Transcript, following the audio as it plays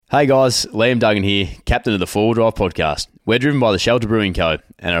Hey guys, Liam Duggan here, captain of the 4 Wheel Drive podcast. We're driven by the Shelter Brewing Co.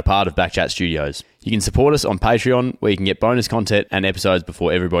 and are a part of Backchat Studios. You can support us on Patreon, where you can get bonus content and episodes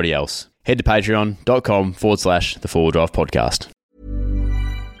before everybody else. Head to patreon.com/the 4 Wheel Drive podcast.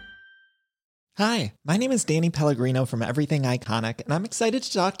 Hi, my name is Danny Pellegrino from Everything Iconic, and I'm excited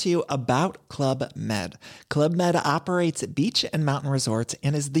to talk to you about Club Med. Club Med operates beach and mountain resorts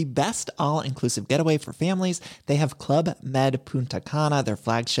and is the best all-inclusive getaway for families. They have Club Med Punta Cana, their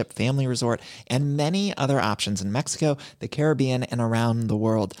flagship family resort, and many other options in Mexico, the Caribbean, and around the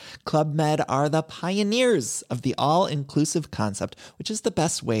world. Club Med are the pioneers of the all-inclusive concept, which is the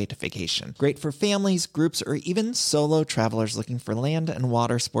best way to vacation. Great for families, groups, or even solo travelers looking for land and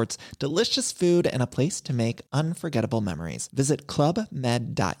water sports, delicious food, and a place to make unforgettable memories. Visit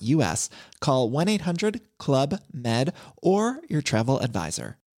clubmed.us, call 1-800-CLUB-MED, or your travel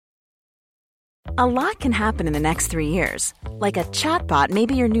advisor. A lot can happen in the next 3 years. Like a chatbot may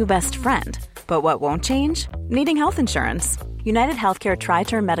be your new best friend. But what won't change? Needing health insurance. United Healthcare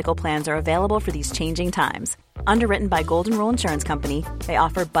Tri-Term Medical Plans are available for these changing times. Underwritten by Golden Rule Insurance Company, they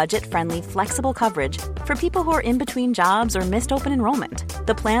offer budget-friendly, flexible coverage for people who are in between jobs or missed open enrollment.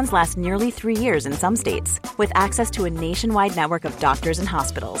 The plans last nearly 3 years in some states, with access to a nationwide network of doctors and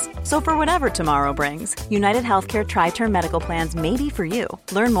hospitals. So for whatever tomorrow brings, United Healthcare Tri-Term Medical Plans may be for you.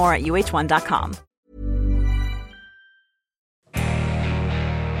 Learn more at uh1.com.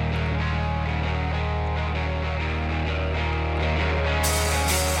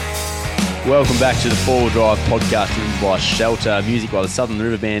 Welcome back to the 4 Wheel Drive podcast driven by Shelter, music by the Southern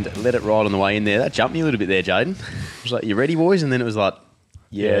River Band. Let It Ride on the way in there. That jumped me a little bit there, Jaden. It was like, you ready, boys? And then it was like,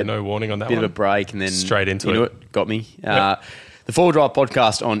 yeah, no warning on that bit one. of a break, and then straight into you know it. Got me. Yep. The 4 Wheel Drive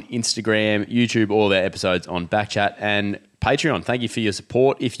podcast on Instagram, YouTube, all of our episodes on Backchat and Patreon. Thank you for your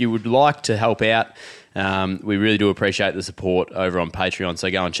support. If you would like to help out, we really do appreciate the support over on Patreon,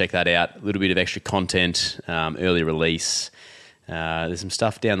 so go and check that out. A little bit of extra content, early release. There's some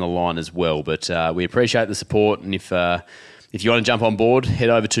stuff down the line as well, but we appreciate the support. And if you want to jump on board, head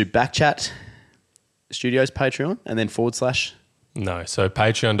over to Backchat Studios Patreon and then / No, so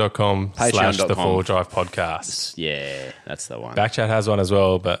patreon.com/the 4 Wheel Drive podcast. Yeah, that's the one. Backchat has one as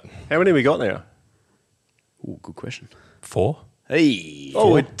well, but How many we got now? Ooh, good question. 4? Hey,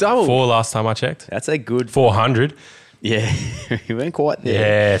 Oh, we're double. 4 last time I checked. that's a good. 400. Yeah, we weren't quite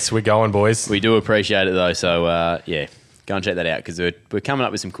there. Yes, we're going, boys. We do appreciate it though. So yeah, go and check that out because we're coming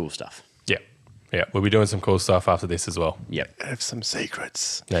up with some cool stuff. Yeah, we'll be doing some cool stuff after this as well. Yep. I have some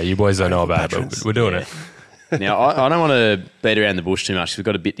secrets. Yeah, you boys don't know about it, but we're doing it. Now, I don't want to beat around the bush too much because we've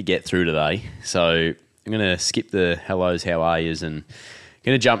got a bit to get through today. So I'm going to skip the hellos, how are yous, and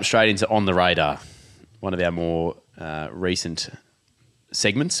going to jump straight into On the Radar, one of our more recent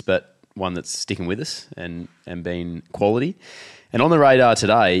segments, but one that's sticking with us and being quality. And On the Radar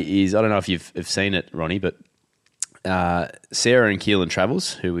today is, I don't know if you've seen it, Ronnie, but Sarah and Keelan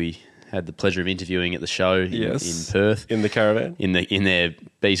Travels, who we had the pleasure of interviewing at the show in Perth. In the caravan? In their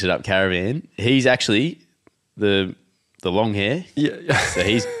beated up caravan. He's actually the long hair. Yeah. So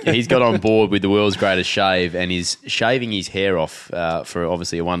he's got on board with the world's greatest shave and is shaving his hair off for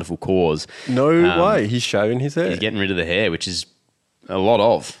obviously a wonderful cause. No way. He's shaving his hair. He's getting rid of the hair, which is a lot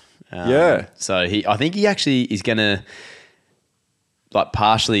of. Yeah. So I think he actually is going to like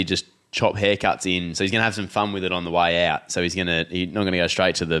partially just chop haircuts in. So he's going to have some fun with it on the way out. So he's not going to go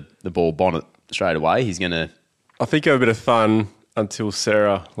straight to the ball bonnet straight away. He's going to... I think have a bit of fun until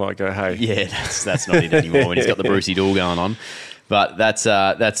Sarah might go, hey. Yeah, that's not it anymore when he's got the Brucey Dool going on. But that's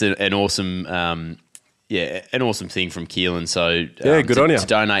an awesome... an awesome thing from Keelan. So good on you. To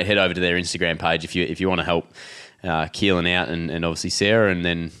donate, head over to their Instagram page if you want to help Keelan out and obviously Sarah, and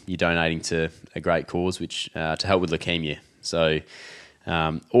then you're donating to a great cause, which to help with leukemia. So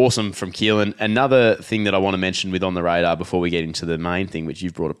awesome from Keelan. Another thing that I want to mention with On the Radar before we get into the main thing, which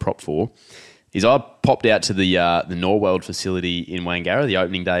you've brought a prop for, is I popped out to the Norworld facility in Wangara, the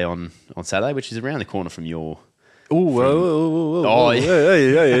opening day on Saturday, which is around the corner from your... Oh,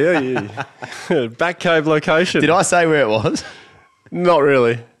 yeah. Back cave location. Did I say where it was? Not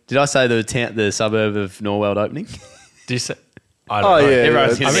really. Did I say the suburb of Norworld opening? Do you say? I don't know.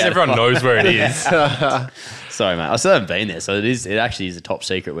 Yeah. Everyone knows where it is. Sorry, mate. I still haven't been there, so it actually is a top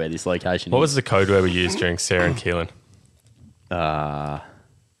secret where this location What is. was the code word we used during Sarah and Keelan?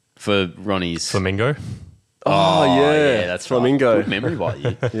 For Ronnie's... Flamingo? Oh, yeah. That's Flamingo. Right. Good memory by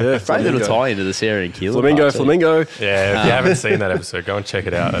you. Yeah, Great little tie into the Sarah and Keelan. Flamingo. Yeah, if you haven't seen that episode, go and check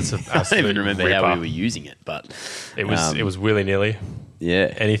it out. That's an I don't even absolute remember ripper. how we were using it, but... It was willy-nilly.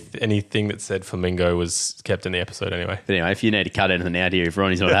 Yeah. Anything that said flamingo was kept in the episode anyway. But anyway, if you need to cut anything out here, if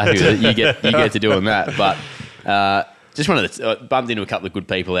Ronnie's not happy with it, you get to doing that. But just wanted to bumped into a couple of good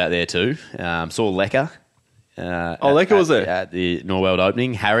people out there too. Saw Lecker. Lecker was there at the Norweld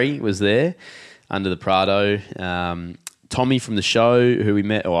opening. Harry was there under the Prado. Tommy from the show, who we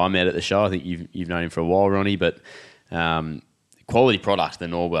met, or I met at the show. I think you've known him for a while, Ronnie. But quality product, the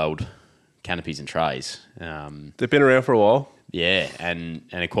Norweld canopies and trays. They've been around for a while. Yeah, and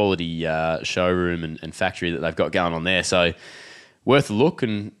a quality showroom and factory that they've got going on there. So worth a look,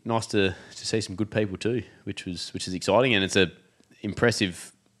 and nice to see some good people too, which is exciting, and it's a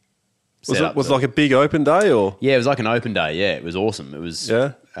impressive. Was it like a big open day, or? Yeah, it was like an open day. Yeah, it was awesome. It was.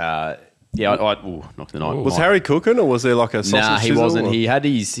 Yeah. Knock the night. Was Harry cooking, or was there like a sausage? Nah, he sizzle, wasn't. Or? He had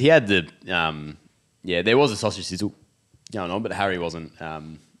the. There was a sausage sizzle going on, but Harry wasn't.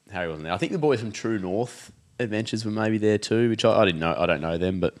 Harry wasn't there. I think the boys from True North Adventures were maybe there too, which I didn't know. I don't know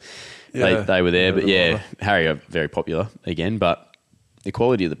them, but they were there. But yeah, Harry are very popular again. But the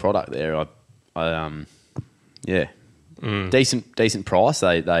quality of the product there, decent price.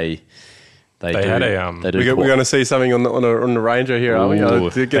 They had a we're going to see something on the Ranger here, are we?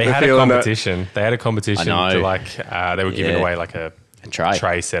 They had a competition. They had a competition to they were giving away like a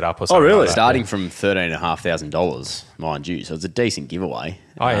tray set up or something. Oh, really? Like that. Starting from $13,500, mind you. So it's a decent giveaway.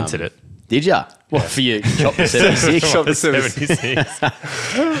 I entered it. Did ya? What, for you? Shop for 76? Shop for 76.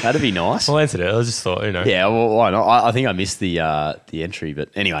 That'd be nice. Well, I entered it. I just thought, Yeah, well, why not? I think I missed the entry, but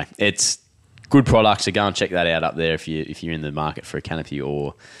anyway, it's good product. So go and check that out up there if you're in the market for a canopy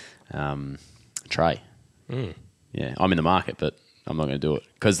or tray. Yeah, I'm in the market, but I'm not going to do it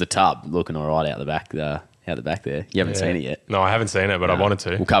because the tub looking all right out the back there. You haven't seen it yet. No, I haven't seen it, but I wanted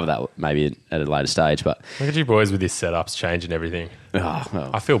to. We'll cover that maybe at a later stage. But look at you boys with your setups changing everything. Oh,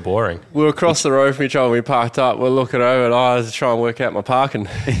 well. I feel boring. We were across the road from each other when we parked up. We're looking over and I was trying to work out my parking.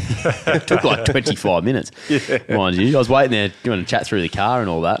 It took like 25 minutes, mind you. I was waiting there doing a chat through the car and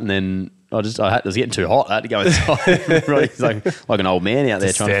all that, and then it was getting too hot. I had to go inside. Right, he's like an old man out there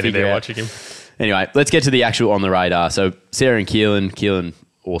just trying to figure out. Watching him. Anyway, let's get to the actual on the radar. So Sarah and Keelan,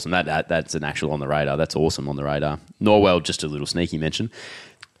 awesome. That's an actual on the radar. That's awesome on the radar. Norwell, just a little sneaky mention.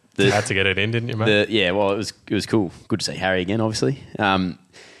 You had to get it in, didn't you, mate? It was cool. Good to see Harry again, obviously. But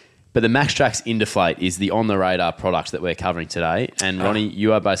the Maxtrax Indeflate is the on the radar product that we're covering today. And Ronnie,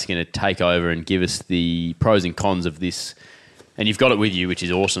 you are basically going to take over and give us the pros and cons of this. And you've got it with you, which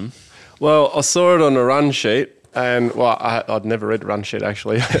is awesome. Well, I saw it on the run sheet. And, I'd never read the run sheet,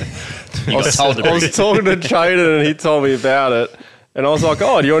 actually. I was talking to Traden and he told me about it. And I was like,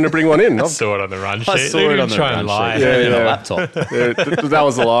 do you want to bring one in? I saw it on the run sheet. I saw it on the run sheet. Yeah. On a laptop. That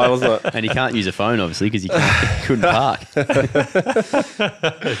was a lie, wasn't it? And you can't use a phone, obviously, because you couldn't park.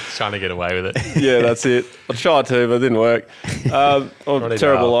 Trying to get away with it. Yeah, that's it. I tried to, but it didn't work.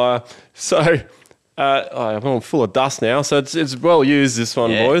 Terrible liar. So, I'm full of dust now. So it's well used, this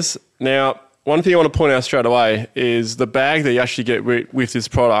one, boys. Now, one thing I want to point out straight away is the bag that you actually get with this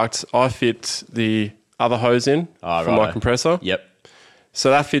product, I fit the other hose in for my compressor. Yep. So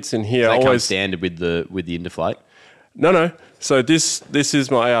that fits in here. Does that come standard with the Indeflate? No. So this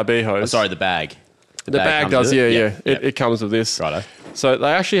is my ARB hose. Oh, sorry, the bag. The bag does, yeah. It comes with this. Righto. So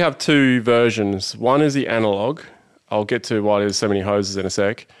they actually have two versions. One is the analog. I'll get to why there's so many hoses in a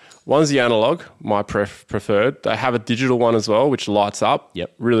sec. One's the analog, my preferred. They have a digital one as well, which lights up.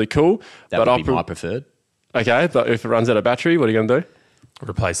 Yep. Really cool. That would be my preferred. Okay, but if it runs out of battery, what are you going to do?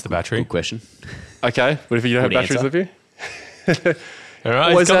 Replace the battery. Good question. Okay, but if you don't have batteries with you? All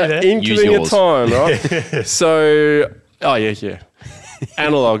right, was that inconvenient time, right? So, yeah.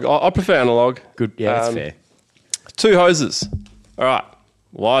 Analog. I prefer analog. Good. Yeah, that's fair. Two hoses. All right.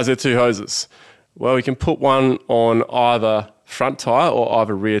 Why is there two hoses? Well, you can put one on either front tyre or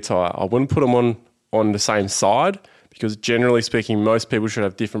either rear tyre. I wouldn't put them on the same side because generally speaking, most people should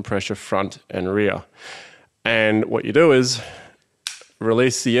have different pressure front and rear. And what you do is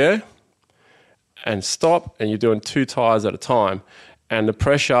release the air and stop, and you're doing two tyres at a time. And the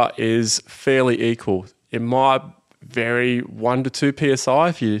pressure is fairly equal. It might vary 1 to 2 psi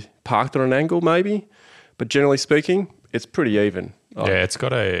if you parked on an angle maybe, but generally speaking, it's pretty even. Yeah, it's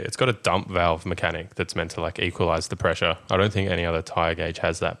got a dump valve mechanic that's meant to like equalize the pressure. I don't think any other tire gauge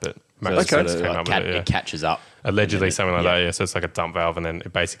has that, but Max came up with it. It catches up. Allegedly, something like that. Yeah, so it's like a dump valve, and then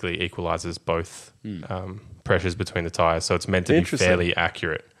it basically equalizes both pressures between the tires. So it's meant to be fairly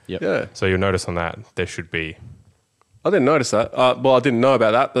accurate. Yep. Yeah. So you'll notice on that there should be. I didn't notice that. Well, I didn't know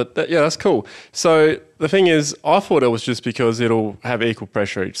about that, but that's cool. So the thing is, I thought it was just because it'll have equal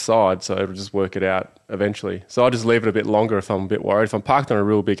pressure each side, so it'll just work it out eventually. So I just leave it a bit longer if I'm a bit worried. If I'm parked on a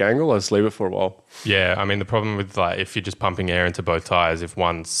real big angle, I just leave it for a while. Yeah, I mean, the problem with like if you're just pumping air into both tires, if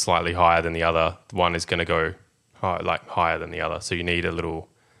one's slightly higher than the other, one is going to go higher than the other. So you need a little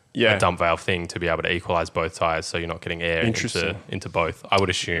a dump valve thing to be able to equalize both tires, so you're not getting air into both. I would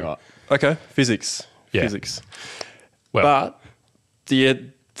assume. Right. Okay, physics. Yeah. Physics. Well, But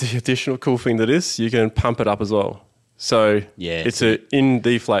the additional cool thing that is, you can pump it up as well. So it's a in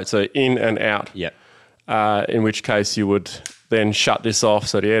deflate, so in and out. Yep. In which case you would then shut this off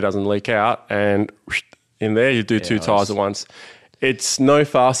so the air doesn't leak out, and in there you do two tires at once. It's no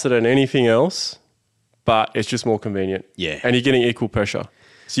faster than anything else, but it's just more convenient. Yeah. And you're getting equal pressure.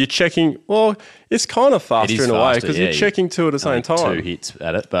 So you're checking, well, it's kind of faster in a way because you're checking two at the same time. 2 hits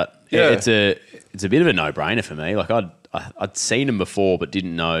at it, but it's a bit of a no-brainer for me. Like I'd seen them before, but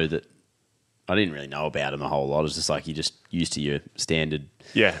didn't know that. I didn't really know about them a whole lot. It was just like you're just used to your standard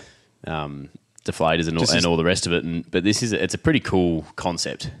deflators and all the rest of it. But it's a pretty cool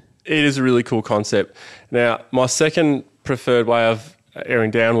concept. It is a really cool concept. Now, my second preferred way of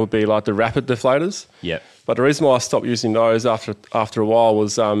airing down would be like the rapid deflators. Yep. But the reason why I stopped using those after a while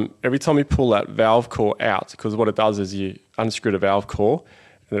was every time you pull that valve core out, because what it does is you unscrew the valve core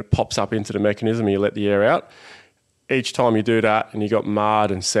and it pops up into the mechanism and you let the air out. Each time you do that and you got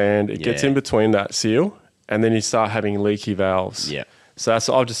mud and sand, it gets in between that seal and then you start having leaky valves. Yeah. So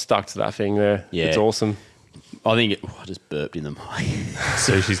I've just stuck to that thing there. Yeah. It's awesome. I think I just burped in the mic.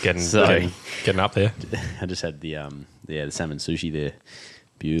 Sushi's getting up there. I just had the salmon sushi there.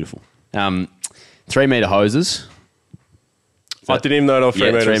 Beautiful. 3 metre hoses. I didn't even know they were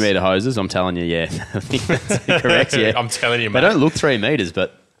 3 metres. 3 metre hoses. I'm telling you, I think that's correct. Yeah, I'm telling you, they mate. don't look 3 metres,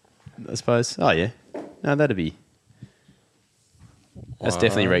 but I suppose. Oh yeah, no, that'd be. That's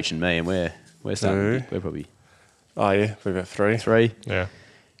definitely reaching me, and we're starting. We're probably. Oh yeah, we've got 3. 3. Yeah.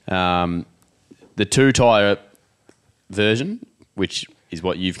 The 2 tyre version, which is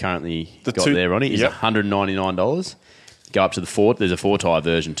what you've currently got there, Ronnie, is $199. Go up to the 4. There's a 4 tyre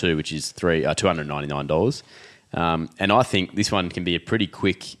version too, which is $299. And I think this one can be a pretty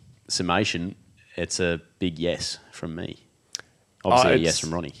quick summation. It's a big yes from me. Obviously, a yes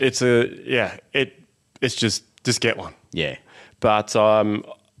from Ronnie. It's just get one. Yeah. But I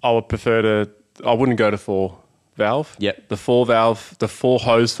would prefer I wouldn't go to 4 valve. Yep. The 4 valve, the 4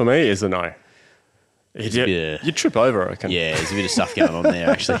 hose for me is a no. You trip over, I reckon. Yeah, there's a bit of stuff going on there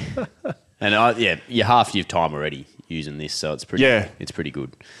actually. And you're half your time already using this, so it's pretty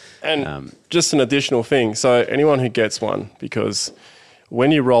good. And just an additional thing, so anyone who gets one, because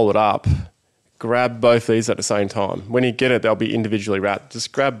when you roll it up, grab both these at the same time. When you get it, they'll be individually wrapped.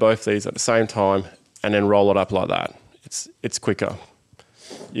 Just grab both these at the same time and then roll it up like that. It's quicker.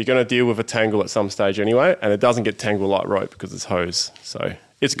 You're going to deal with a tangle at some stage anyway, and it doesn't get tangled like rope because it's hose. So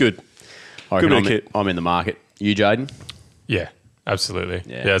it's good. I reckon I'm in the market. You, Jaden? Yeah, absolutely.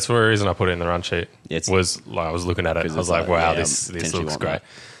 Yeah, that's the reason I put it in the run sheet. Was like I was looking at it. I was like, wow, this looks great. That.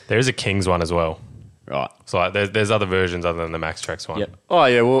 There is a Kings one as well. Right. So like, there's other versions other than the MaxTrax one. Yep. Oh,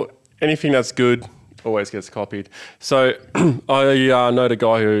 yeah, well, anything that's good always gets copied. So I know the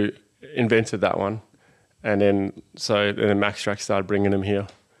guy who invented that one. And then MaxTrax started bringing them here.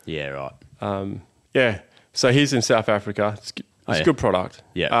 Yeah, right. So he's in South Africa. It's a good product.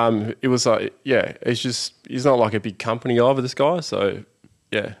 Yeah. It was like, he's not like a big company either, this guy. So,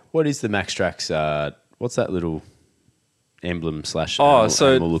 yeah. What is the MaxTrax? What's that little emblem /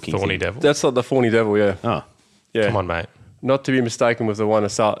 animal looking Thorny thing? Devil? That's like the Thorny Devil, yeah. Oh. Yeah. Come on, mate. Not to be mistaken with the one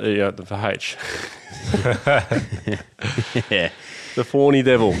for H. Yeah. The Thorny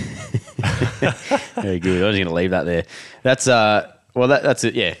Devil. Very good. I was going to leave that there. That's that's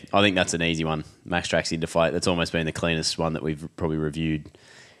it. Yeah, I think that's an easy one. MaxTrax Indeflate. That's almost been the cleanest one that we've probably reviewed.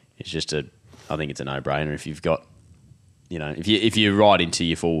 It's just I think it's a no-brainer if you've got, if you're right into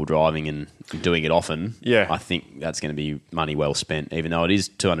your forward driving and doing it often. Yeah, I think that's going to be money well spent. Even though it is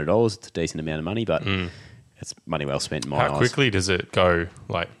 $200, it's a decent amount of money, but it's money well spent in my eyes. How quickly does it go?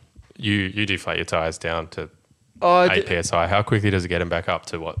 Like you deflate your tires down to 8 psi. How quickly does it get them back up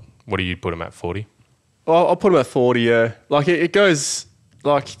to what? What do you put them at, 40? I'll put them at 40, yeah. Like it goes,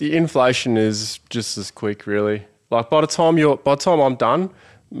 like the inflation is just as quick, really. Like by the time I'm done,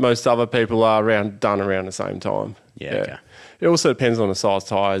 most other people are done around the same time. Yeah. Okay. It also depends on the size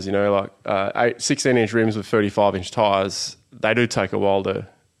tyres, like 16-inch rims with 35-inch tyres, they do take a while to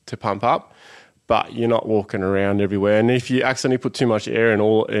pump up, but you're not walking around everywhere. And if you accidentally put too much air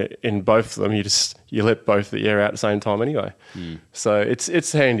in both of them, you let both the air out at the same time anyway. So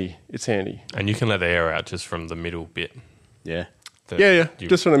it's handy. It's handy. And you can let the air out just from the middle bit. Yeah.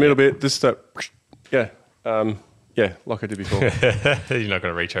 Just from the middle bit. Just like I did before. You're not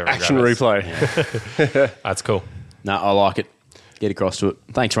going to reach over. Action and replay. Yeah. That's cool. No, I like it. Get across to it.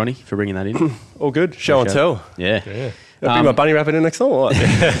 Thanks, Ronnie, for bringing that in. All good. Show and tell. Yeah. I'll bring my bunny rabbit in next time or what?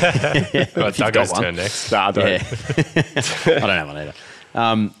 Doug's turn next. Nah, I don't. Yeah. I don't have one either.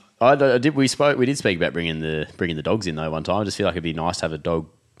 We did speak about bringing the dogs in though one time. I just feel like it'd be nice to have a dog.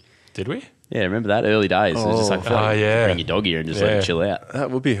 Did we? Yeah, remember that early days? It was just like, bring your dog here and just let it chill out.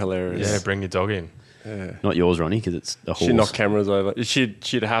 That would be hilarious. Yeah, bring your dog in. Yeah. Not yours, Ronnie, because it's a horse. She'd knock cameras over. She'd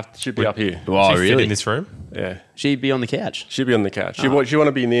be up here. Oh, she'd really? Fit in this room? Yeah. She'd be on the couch. She'd be on the couch. She'd want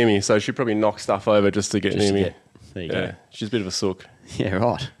to be near me, so she'd probably knock stuff over just to get near me. There you go. She's a bit of a sook. Yeah,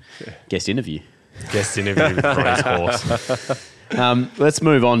 right. Yeah. Guest interview with Ronnie's horse. Let's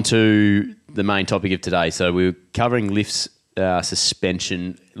move on to the main topic of today. So we're covering lifts,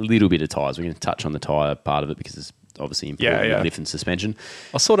 suspension, a little bit of tyres. We're going to touch on the tyre part of it because it's obviously important, lift and suspension.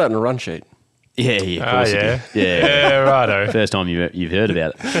 I saw that in a run sheet. Yeah, of course. Yeah, righto. First time you've heard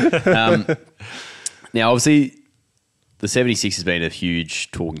about it. Now, obviously, the 76 has been a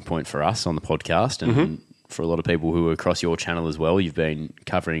huge talking point for us on the podcast and for a lot of people who are across your channel as well. You've been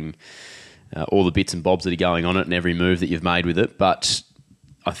covering all the bits and bobs that are going on it and every move that you've made with it. But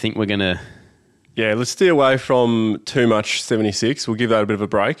I think we're going to... Yeah, let's steer away from too much 76. We'll give that a bit of a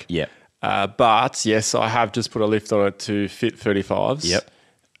break. Yeah. But, yes, I have just put a lift on it to fit 35s. Yep.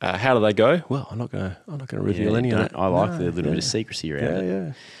 How do they go? Well, I'm not going to reveal any of it. I like the little bit of secrecy around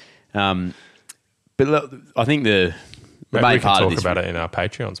it. Yeah. But look, I think the main part talk of this... about it in our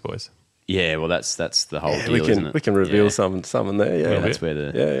Patreons, boys. Yeah, well, that's the whole deal, isn't it? We can reveal something there. Yeah, that's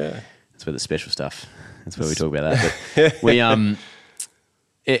where the special stuff. That's where we talk about that. But we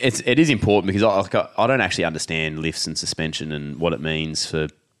it is important because I don't actually understand lifts and suspension and what it means for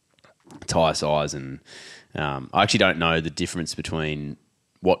tyre size, and I actually don't know the difference between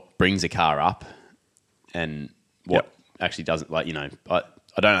what brings a car up and what actually doesn't. Like, I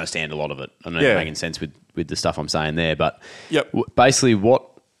don't understand a lot of it. I don't know if I'm making sense with the stuff I'm saying there, but basically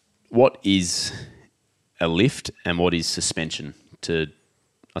what is a lift and what is suspension, to,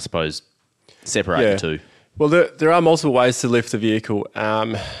 I suppose, separate the two? Well, there are multiple ways to lift a vehicle.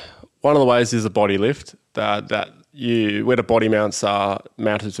 One of the ways is a body lift, where the body mounts are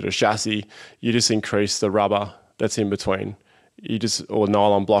mounted to the chassis, you just increase the rubber that's in between. Or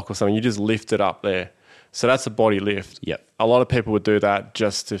nylon block or something, you just lift it up there. So that's a body lift. Yep. A lot of people would do that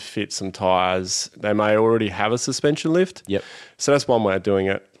just to fit some tyres. They may already have a suspension lift. Yep. So that's one way of doing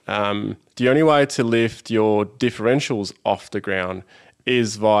it. The only way to lift your differentials off the ground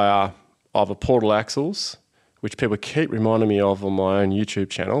is via either portal axles, which people keep reminding me of on my own YouTube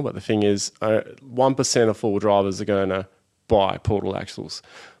channel. But the thing is, 1% of full drivers are going to buy portal axles.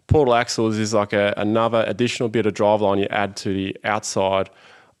 Portal axles is like another additional bit of driveline you add to the outside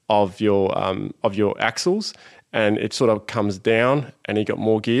of your axles, and it sort of comes down, and you got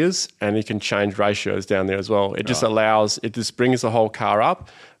more gears, and you can change ratios down there as well. It just brings the whole car up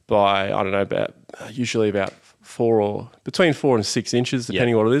by, I don't know, usually about between 4 and 6 inches,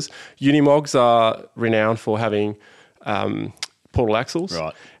 depending on what it is. Unimogs are renowned for having portal axles,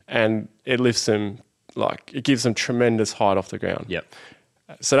 right? And it lifts them, it gives them tremendous height off the ground. Yep.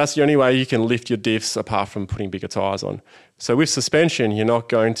 So that's the only way you can lift your diffs apart from putting bigger tyres on. So with suspension, you're not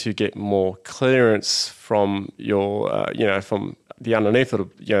going to get more clearance from your, from the underneath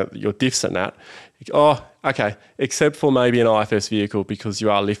of your diffs and that. Oh, okay, except for maybe an IFS vehicle because you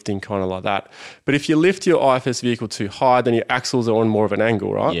are lifting kind of like that. But if you lift your IFS vehicle too high, then your axles are on more of an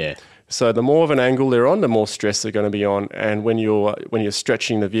angle, right? Yeah. So the more of an angle they're on, the more stress they're going to be on. And when you're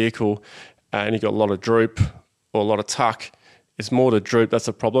stretching the vehicle and you've got a lot of droop or a lot of tuck, it's more the droop that's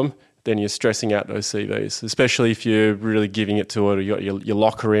a problem. Then you're stressing out those CVs, especially if you're really giving it to it, or you got your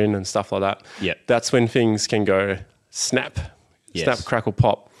locker in and stuff like that. Yeah. That's when things can go snap, crackle,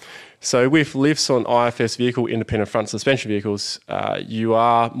 pop. So with lifts on IFS vehicle, independent front suspension vehicles, you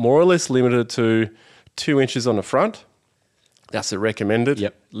are more or less limited to 2 inches on the front. That's a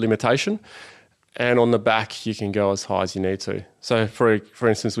recommended limitation. And on the back, you can go as high as you need to. So, for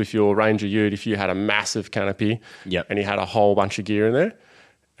instance, with your Ranger Ute, if you had a massive canopy and you had a whole bunch of gear in there,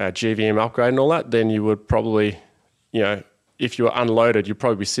 GVM upgrade and all that, then you would probably, if you were unloaded, you'd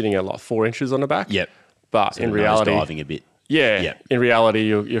probably be sitting at 4 inches on the back. Yep. But so in reality, diving a bit. Yeah. In reality,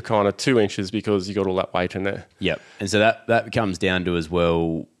 you're kind of 2 inches because you got all that weight in there. Yep. And so that comes down to as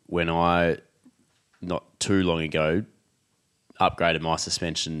well when I, not too long ago, upgraded my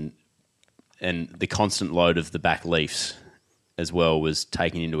suspension, and the constant load of the back leafs as well was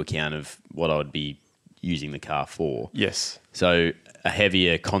taken into account of what I would be using the car for. Yes. So a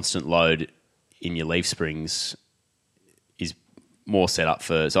heavier constant load in your leaf springs is more set up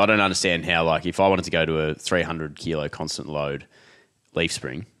for... So I don't understand how, if I wanted to go to a 300 kilo constant load leaf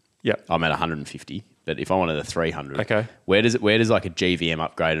spring, I'm at 150. But if I wanted a 300, where does a GVM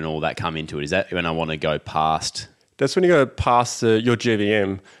upgrade and all that come into it? Is that when I want to go past... That's when you go past your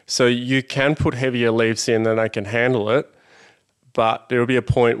GVM. So you can put heavier leaves in and they can handle it, But there will be a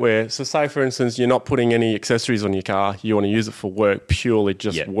point where, so say for instance, you're not putting any accessories on your car, you want to use it for work, purely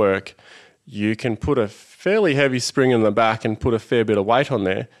just work. You can put a fairly heavy spring in the back and put a fair bit of weight on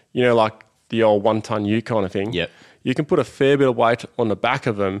there, you know, like the old 1-ton ute kind of thing. Yep. You can put a fair bit of weight on the back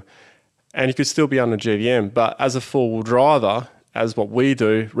of them and you could still be under GVM. But as a four-wheel driver, as what we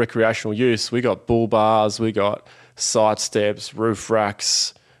do, recreational use, we got bull bars, we got side steps, roof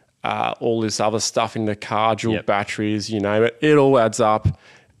racks, all this other stuff in the car, dual batteries, you name it. It all adds up.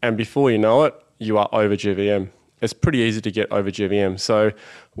 And before you know it, you are over GVM. It's pretty easy to get over GVM. So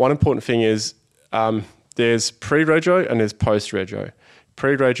one important thing is there's pre-rego and there's post-rego.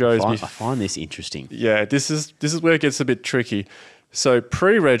 Pre-rego is... I find this interesting. Yeah, this is where it gets a bit tricky. So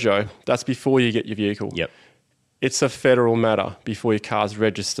pre-rego, that's before you get your vehicle. Yep. It's a federal matter before your car's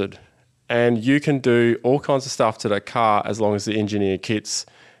registered. And you can do all kinds of stuff to that car as long as the engineer kits.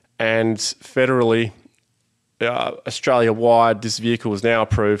 And federally, Australia-wide, this vehicle is now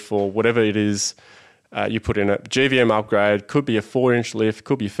approved for whatever it is you put in it. GVM upgrade, could be a 4-inch lift,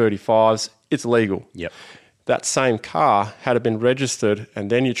 could be 35s. It's legal. Yep. That same car, had it been registered and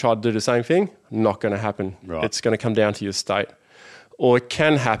then you try to do the same thing, not going to happen. Right. It's going to come down to your state. Or it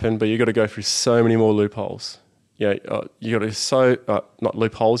can happen, but you've got to go through so many more loopholes. You got to not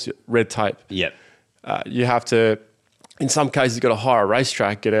loopholes, red tape. Yep. You have to, in some cases, you've got to hire a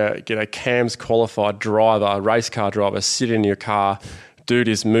racetrack, get a CAMS qualified driver, a race car driver, sit in your car, do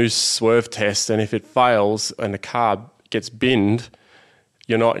this moose swerve test, and if it fails and the car gets binned,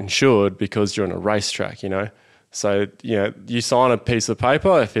 you're not insured because you're on a racetrack, you know. So, you know, you sign a piece of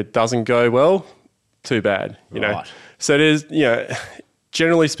paper. If it doesn't go well, too bad, you know. So there's, you know,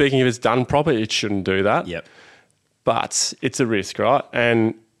 generally speaking, if it's done proper, it shouldn't do that. Yep. But it's a risk, right?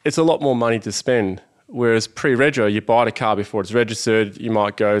 And it's a lot more money to spend. Whereas pre-rego, you buy the car before it's registered. You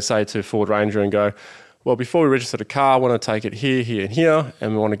might go, say, to Ford Ranger and go, well, before we register the car, I want to take it here, here, and here,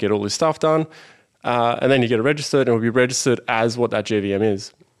 and we want to get all this stuff done. And then you get it registered, and it will be registered as what that GVM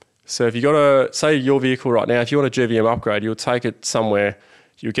is. So if you got to, say your vehicle right now, if you want a GVM upgrade, you'll take it somewhere,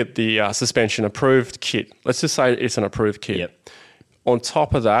 you'll get the suspension approved kit. Let's just say it's an approved kit. Yep. On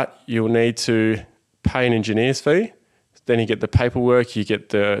top of that, you'll need to pay an engineer's fee. Then you get the paperwork, you get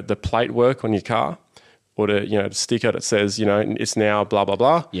the plate work on your car, or the sticker that says, it's now blah, blah,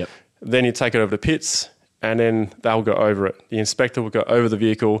 blah. Yep. Then you take it over to pits, and then they'll go over it. The inspector will go over the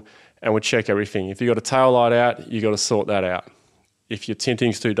vehicle and will check everything. If you've got a tail light out, you've got to sort that out. If your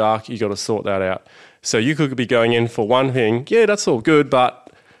tinting's too dark, you've got to sort that out. So you could be going in for one thing, yeah, that's all good,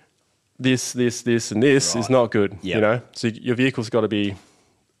 but this, and this is not good, So your vehicle's got to be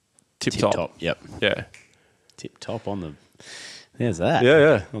tip-top. Yep. Yeah. Tip-top on the... There's that.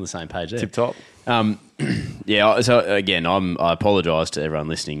 Yeah. On the same page there. Tip-top. So again, I apologise to everyone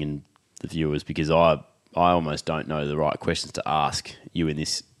listening and the viewers because I almost don't know the right questions to ask you in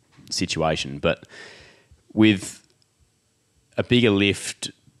this situation. But with a bigger lift,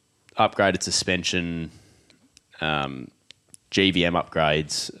 upgraded suspension, GVM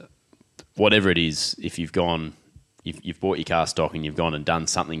upgrades, whatever it is, if you've bought your car stock and you've gone and done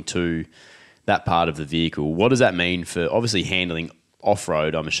something to that part of the vehicle, what does that mean for obviously handling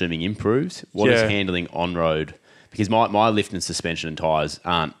off-road? I'm assuming improved. What is handling on-road? Because my lift and suspension and tyres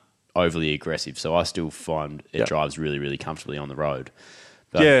aren't overly aggressive, so I still find it drives really, really comfortably on the road.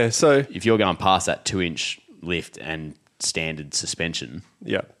 But so if you're going past that 2-inch lift and standard suspension,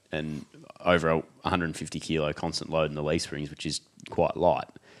 and over a 150 kilo constant load in the leaf springs, which is quite light,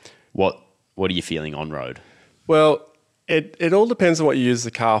 what are you feeling on road? Well, it all depends on what you use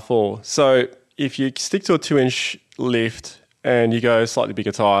the car for. So if you stick to a 2-inch lift and you go slightly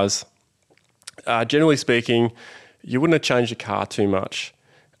bigger tyres, generally speaking, you wouldn't have changed your car too much.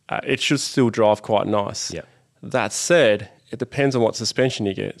 It should still drive quite nice. Yep. That said, it depends on what suspension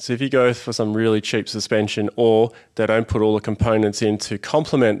you get. So if you go for some really cheap suspension or they don't put all the components in to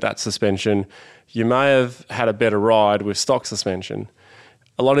complement that suspension, you may have had a better ride with stock suspension.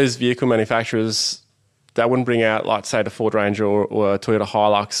 A lot of these vehicle manufacturers, they wouldn't bring out, like, say, the Ford Ranger or a Toyota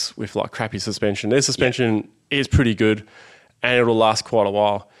Hilux with, like, crappy suspension. Their suspension is pretty good and it'll last quite a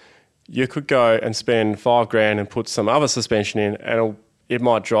while. You could go and spend $5,000 and put some other suspension in and it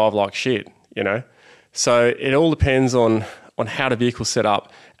might drive like shit, So it all depends on how the vehicle's set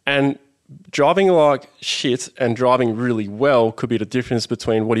up. And driving like shit and driving really well could be the difference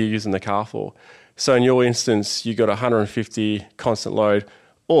between what are you using the car for. So in your instance, you got 150 constant load,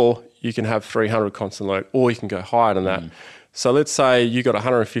 or you can have 300 constant load, or you can go higher than that. So let's say you got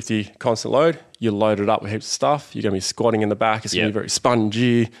 150 constant load, you load it up with heaps of stuff, you're going to be squatting in the back, it's going to be very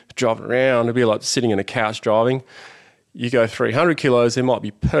spongy, driving around, it'll be like sitting in a couch driving. You go 300 kilos, it might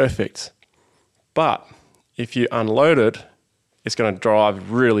be perfect. But if you unload it it's going to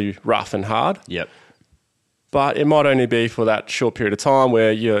drive really rough and hard. Yep. But it might only be for that short period of time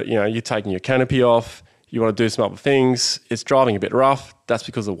where you're taking your canopy off, you want to do some other things, it's driving a bit rough, that's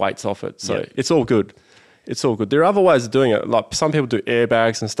because the weight's off it. So It's all good. It's all good. There are other ways of doing it. Like some people do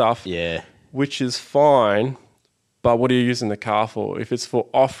airbags and stuff. Yeah. Which is fine, but what are you using the car for? If it's for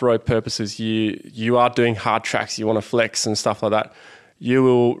off-road purposes, you are doing hard tracks, you want to flex and stuff like that, you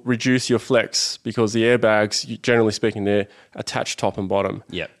will reduce your flex because the airbags, generally speaking, they're attached top and bottom.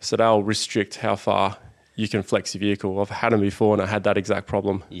 Yep. So they'll restrict how far you can flex your vehicle. I've had them before and I had that exact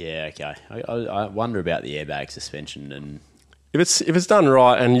problem. Yeah, okay. I wonder about the airbag suspension and... If it's done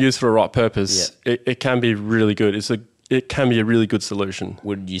right and used for the right purpose, it can be really good. It can be a really good solution.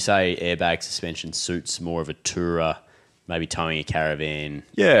 Would you say airbag suspension suits more of a tourer, maybe towing a caravan,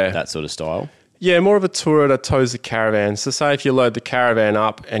 that sort of style? Yeah, more of a tourer that tows the caravan. So say if you load the caravan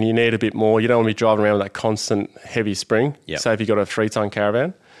up and you need a bit more, you don't want to be driving around with that constant heavy spring. Yep. Say if you've got a 3-ton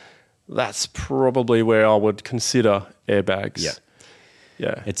caravan, that's probably where I would consider airbags. Yeah.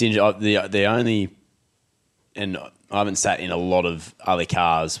 Yeah. It's the only... And I haven't sat in a lot of other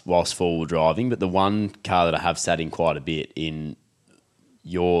cars whilst four-wheel driving, but the one car that I have sat in quite a bit in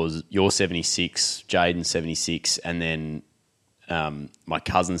your 76, Jaden's 76, and then my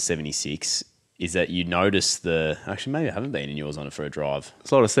cousin's 76, is that you notice actually, maybe I haven't been in yours on it for a drive.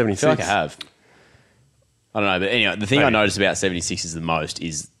 It's a lot of 76. I feel like I have. I don't know, but anyway, the thing I notice about 76s the most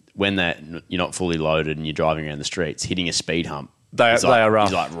is when you're not fully loaded and you're driving around the streets, hitting a speed hump. They are rough.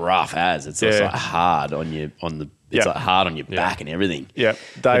 It's like rough as. It's like hard on it's like hard on your back and everything. Yeah.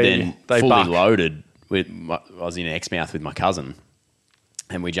 But then they fully buck. loaded, I was in Exmouth with my cousin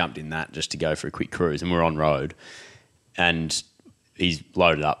and we jumped in that just to go for a quick cruise and we're on road and he's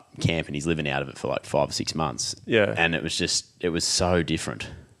loaded up camp and he's living out of it for like 5 or 6 months. Yeah. And it was so different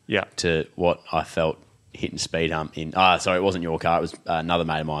to what I felt hitting speed hump in. Sorry, it wasn't your car. It was another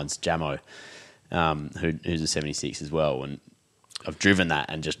mate of mine's, Jamo, who's a 76 as well. And I've driven that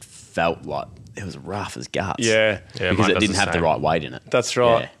and just felt like it was rough as guts. Yeah. Because it didn't have the right weight in it. That's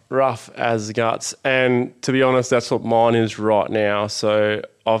right. Yeah. Rough as guts. And to be honest, that's what mine is right now. So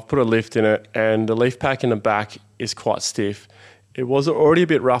I've put a lift in it and the leaf pack in the back is quite stiff. It was already a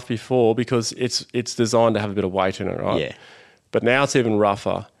bit rough before because it's designed to have a bit of weight in it, right? Yeah. But now it's even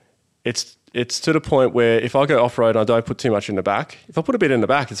rougher. It's to the point where if I go off-road and I don't put too much in the back, if I put a bit in the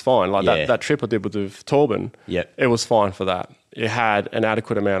back, it's fine. Like that trip I did with the Torben, it was fine for that. It had an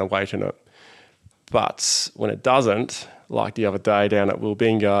adequate amount of weight in it. But when it doesn't, like the other day down at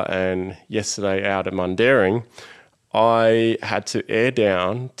Wilbinga and yesterday out at Mundaring, I had to air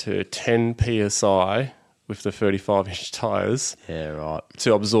down to 10 PSI with the 35-inch tyres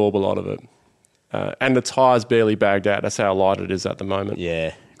to absorb a lot of it. And the tyres barely bagged out. That's how light it is at the moment.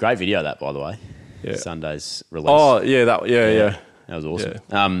 Yeah. Great video, that, by the way. Yeah. Sunday's release. Oh, yeah. That was awesome.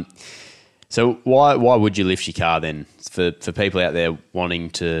 Yeah. So why would you lift your car then? For people out there wanting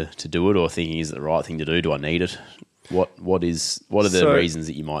to do it or thinking, is it the right thing to do? Do I need it? What are the reasons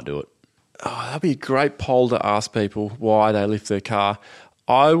that you might do it? Oh, that'd be a great poll to ask people why they lift their car.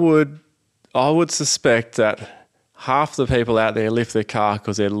 I would suspect that half the people out there lift their car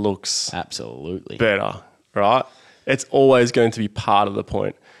because it looks absolutely better, right? It's always going to be part of the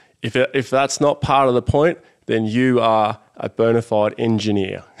point. If that's not part of the point, then you are a bona fide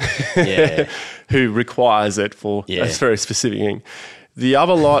engineer who requires it for a very specific thing. The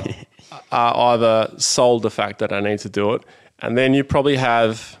other lot are either sold the fact that I need to do it, and then you probably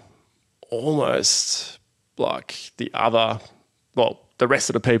have almost like the rest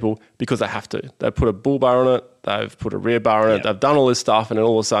of the people because they have to. They put a bull bar on it, they've put a rear bar on it, they've done all this stuff, and then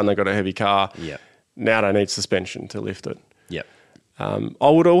all of a sudden they've got a heavy car. Yep. Now they need suspension to lift it. Yep. I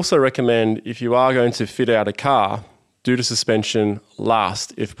would also recommend if you are going to fit out a car, do the suspension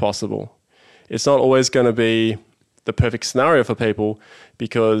last if possible. It's not always going to be the perfect scenario for people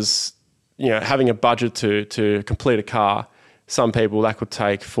because having a budget to complete a car, some people that could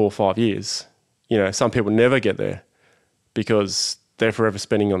take 4 or 5 years. Some people never get there because they're forever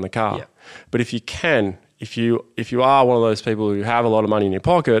spending on the car. Yep. But if you can, if you are one of those people who have a lot of money in your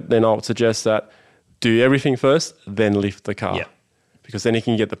pocket, then I would suggest that do everything first, then lift the car. Yep. Because then you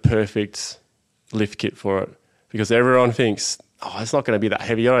can get the perfect lift kit for it. Because everyone thinks, it's not going to be that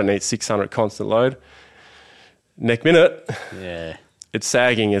heavy. I don't need 600 constant load. Next minute, it's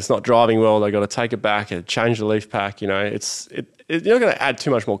sagging. It's not driving well. They've got to take it back and change the leaf pack. You're not going to add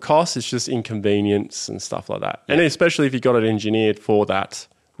too much more cost. It's just inconvenience and stuff like that. And especially if you've got it engineered for that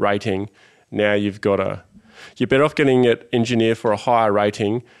rating, now you're better off getting it engineered for a higher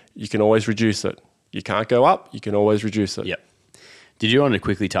rating. You can always reduce it. You can't go up. You can always reduce it. Yep. Did you want to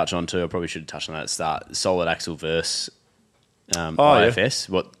quickly touch on too? I probably should have touched on that at the start. Solid axle versus IFS.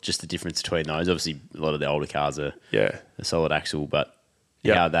 What just the difference between those? Obviously, a lot of the older cars are a solid axle, but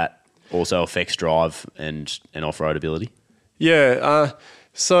how that also affects drive and off-road ability. Yeah.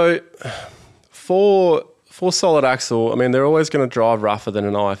 So for solid axle, I mean, they're always going to drive rougher than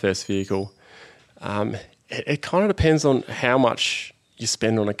an IFS vehicle. It kind of depends on how much you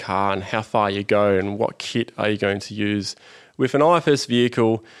spend on a car and how far you go and what kit are you going to use. With an IFS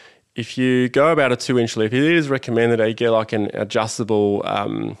vehicle, if you go about a 2-inch lift, it is recommended that you get like an adjustable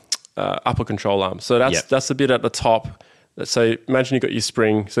upper control arm. So that's a bit at the top. So imagine you've got your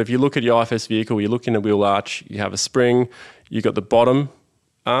spring. So if you look at your IFS vehicle, you look in the wheel arch, you have a spring, you've got the bottom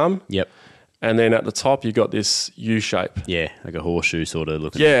arm. Yep. And then at the top, you've got this U shape. Yeah, like a horseshoe sort of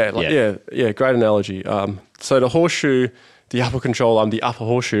looking. Yeah, great analogy. So the horseshoe, the upper control arm, the upper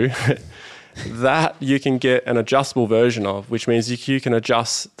horseshoe, that you can get an adjustable version of, which means you can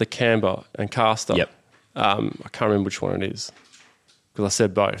adjust the camber and caster. Yep. I can't remember which one it is because I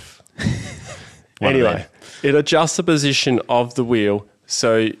said both. Anyway, it adjusts the position of the wheel.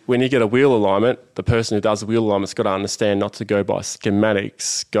 So when you get a wheel alignment, the person who does the wheel alignment's got to understand not to go by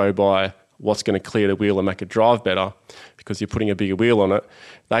schematics, go by what's going to clear the wheel and make it drive better because you're putting a bigger wheel on it.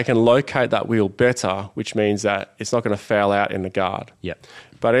 They can locate that wheel better, which means that it's not going to foul out in the guard. Yep.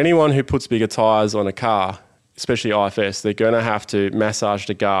 But anyone who puts bigger tyres on a car, especially IFS, they're going to have to massage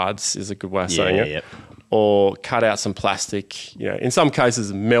the guards, is a good way of saying it, yep. or cut out some plastic, in some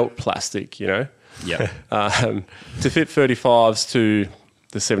cases melt plastic, Yep. To fit 35s to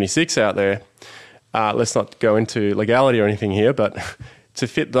the 76 out there, let's not go into legality or anything here, but to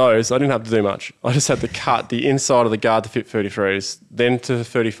fit those, I didn't have to do much. I just had to cut the inside of the guard to fit 33s. Then to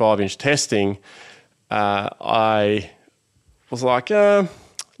 35-inch testing, I was like,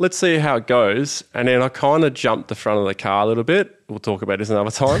 let's see how it goes. And then I kind of jumped the front of the car a little bit. We'll talk about this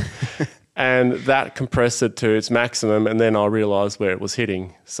another time. And that compressed it to its maximum, and then I realised where it was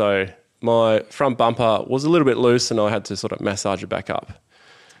hitting. So my front bumper was a little bit loose, and I had to sort of massage it back up.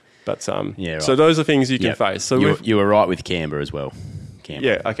 But right. So those are things you can face. So you were right with camber as well. Camber.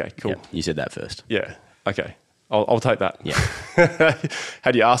 Yeah. Okay. Cool. Yep. You said that first. Yeah. Okay. I'll take that. Yeah.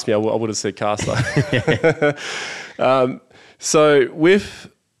 Had you asked me, I would have said caster. So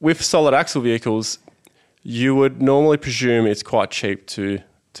with solid axle vehicles, you would normally presume it's quite cheap to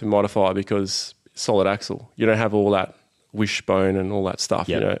modify because solid axle. You don't have all that wishbone and all that stuff.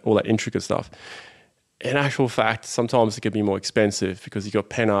 Yep. All that intricate stuff. In actual fact, sometimes it can be more expensive because you got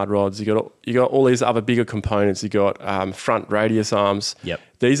Pennard rods, you got all these other bigger components. You got front radius arms. Yep.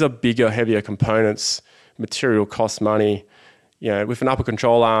 These are bigger, heavier components. Material costs money. With an upper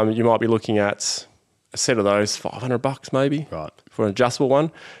control arm, you might be looking at a set of those $500 maybe, right, for an adjustable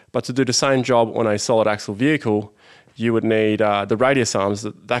one. But to do the same job on a solid axle vehicle, you would need the radius arms.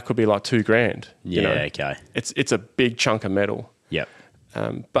 That could be like $2,000. Yeah. Okay. It's a big chunk of metal. Yep.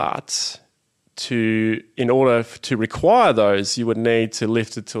 But in order to require those, you would need to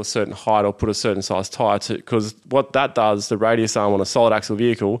lift it to a certain height or put a certain size tyre to, because what that does, the radius arm on a solid axle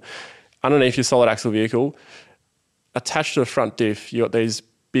vehicle, underneath your solid axle vehicle, attached to the front diff, you got these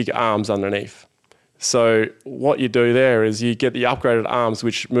big arms underneath. So what you do there is you get the upgraded arms,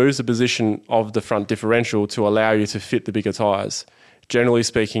 which moves the position of the front differential to allow you to fit the bigger tyres. Generally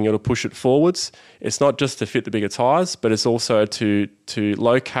speaking, it'll push it forwards. It's not just to fit the bigger tyres, but it's also to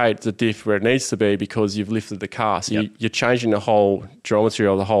locate the diff where it needs to be because you've lifted the car. So you're changing the whole geometry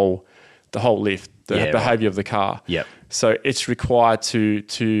of the whole lift, the behaviour of the car. Yep. So it's required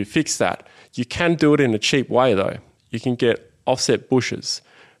to fix that. You can do it in a cheap way though. You can get offset bushes.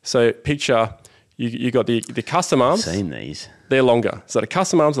 So picture you got the custom arms. I've seen these. They're longer. So the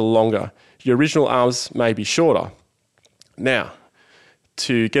custom arms are longer. Your original arms may be shorter. Now,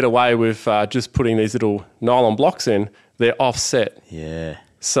 to get away with just putting these little nylon blocks in, they're offset. Yeah.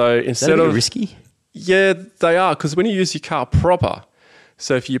 So instead of risky? Yeah, they are, because when you use your car proper,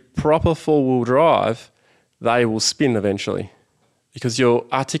 so if you proper four-wheel drive, they will spin eventually because you're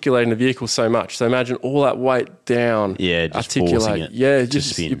articulating the vehicle so much. So imagine all that weight down. Yeah, just forcing it. Yeah, to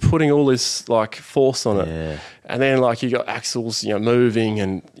spin. You're putting all this like force on it. Yeah. And then like you got axles, moving,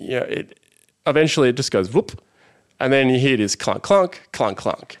 and eventually it just goes whoop. And then you hear this clunk, clunk, clunk,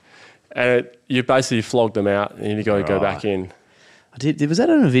 clunk. And you basically flog them out and you got to go back in. Was that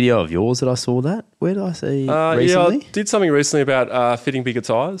on a video of yours that I saw that? Where did I see recently? Yeah, I did something recently about fitting bigger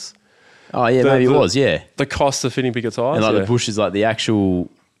tyres. Oh, yeah, maybe it was, yeah. The cost of fitting bigger tyres. And the bush is like the actual,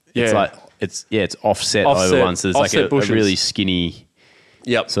 it's offset over one. So there's like a really skinny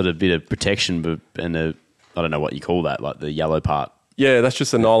sort of bit of protection and I don't know what you call that, like the yellow part Yeah, that's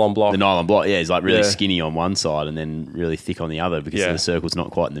just a nylon block. The nylon block, yeah, is like really skinny on one side and then really thick on the other because the circle's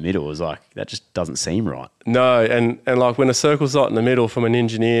not quite in the middle. It's like, that just doesn't seem right. No, and like when a circle's not in the middle from an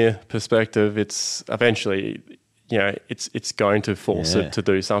engineer perspective, it's eventually, it's going to force it to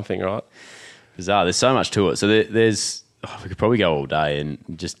do something, right? Bizarre. There's so much to it. So there's, we could probably go all day, and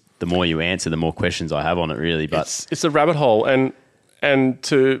just the more you answer, the more questions I have on it, really. But it's a rabbit hole, and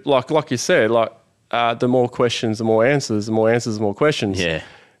to like you said, like the more questions, the more answers, the more answers, the more questions. Yeah.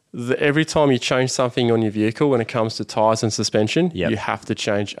 Every time you change something on your vehicle when it comes to tyres and suspension, you have to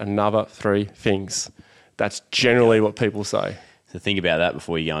change another 3 things. That's generally what people say. So think about that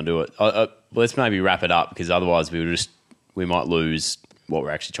before you go and do it. Let's maybe wrap it up, because otherwise we might lose what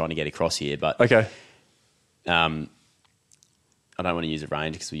we're actually trying to get across here. But okay. I don't want to use a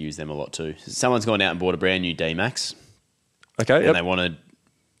range because we use them a lot too. Someone's gone out and bought a brand new D-Max. Okay. And they want a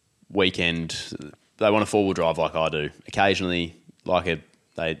four-wheel drive like I do. Occasionally,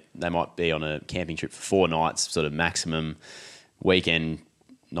 they might be on a camping trip for 4 nights, sort of maximum weekend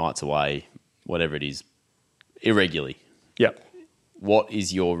nights away, whatever it is, irregularly. Yep. What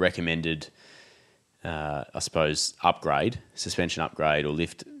is your recommended, I suppose, suspension upgrade or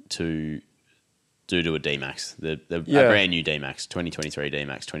lift to do to a D-Max, a brand new D-Max, 2023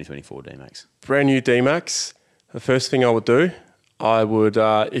 D-Max, 2024 D-Max? Brand new D-Max, the first thing I would do,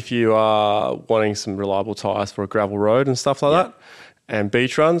 if you are wanting some reliable tyres for a gravel road and stuff like that, and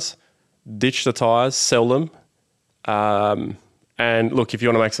beach runs, ditch the tyres, sell them. And look, if you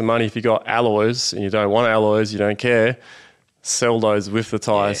want to make some money, if you got alloys and you don't want alloys, you don't care, sell those with the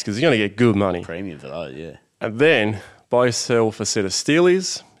tyres because you're going to get good money. Premium for those, yeah. And then buy yourself a set of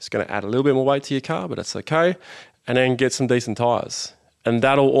Steelies. It's going to add a little bit more weight to your car, but that's okay. And then get some decent tyres. And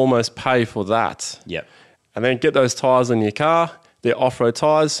that'll almost pay for that. Yep. And then get those tyres in your car. They're off-road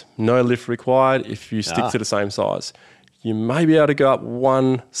tyres, no lift required if you stick to the same size. You may be able to go up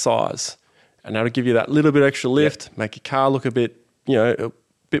 1 size, and that'll give you that little bit extra lift, make your car look a bit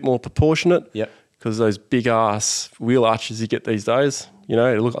more proportionate. Yep. Because those big ass wheel arches you get these days,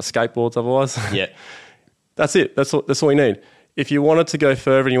 it'll look like skateboards otherwise. Yeah. That's it. That's all you need. If you wanted to go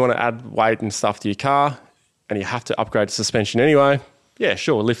further and you want to add weight and stuff to your car, and you have to upgrade the suspension anyway, yeah,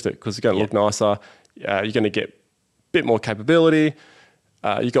 sure, lift it because it's going to look nicer. You're going to get a bit more capability.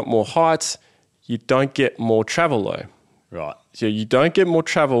 You got more height. You don't get more travel though. Right. So you don't get more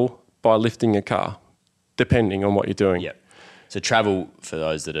travel by lifting a car, depending on what you're doing. Yep. So travel, for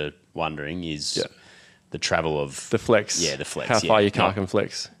those that are wondering, is the travel of... the flex. Yeah, the flex. How far your car can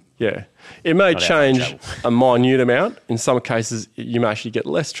flex. Yeah. It may change a minute amount. In some cases, you may actually get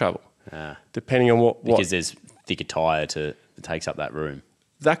less travel, depending on what... Because there's thicker tyre that takes up that room.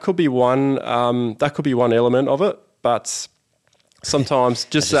 That could be one element of it, but... Sometimes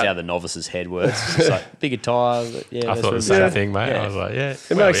just that, how the novice's head works. It's like bigger tyre. I thought the same thing, mate. I was like,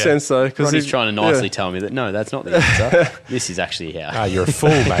 it makes sense though. Because he's trying to nicely tell me that no, that's not the answer. This is actually how. You're a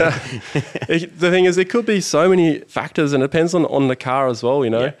fool, mate. The thing is, it could be so many factors, and it depends on the car as well.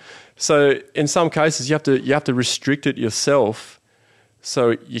 Yeah. So in some cases, you have to restrict it yourself,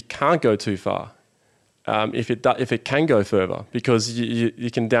 so you can't go too far. If it can go further, because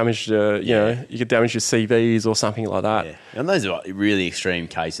you can damage you could damage your CVs or something like that. Yeah. And those are like really extreme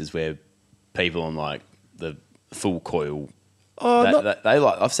cases where people on like the full coil,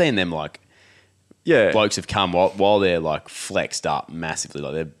 I've seen them blokes have come while they're like flexed up massively,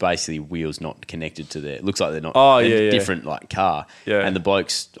 like they're basically wheels not connected to looks like they're not different like car, and the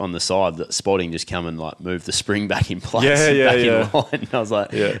blokes on the side that spotting just come and like move the spring back in place, in line. And I was like,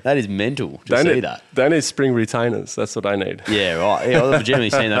 that is mental to see that. They need spring retainers. That's what I need. Yeah, right. Yeah, I've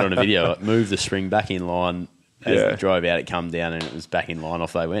generally seen that on a video. Like, move the spring back in line as they drove out. It come down and it was back in line.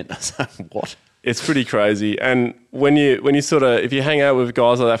 Off they went. I was like, what? It's pretty crazy. And when you sort of, if you hang out with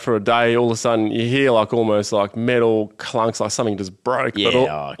guys like that for a day, all of a sudden you hear like almost like metal clunks, like something just broke. Yeah,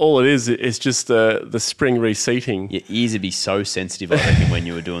 but all it is just the spring reseating. Your ears would be so sensitive, I reckon, when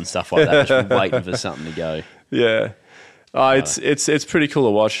you were doing stuff like that, just waiting for something to go. Yeah. It's pretty cool to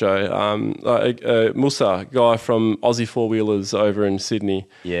watch though. Musa, guy from Aussie Four Wheelers over in Sydney.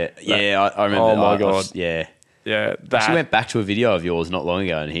 I remember. Oh my God. Yeah, I went back to a video of yours not long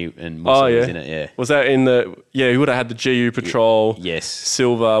ago, and Musa was in it. Yeah, was that in the? Yeah, he would have had the GU Patrol. Yes,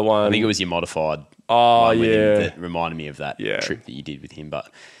 silver one. I think it was your modified. Oh that reminded me of that trip that you did with him.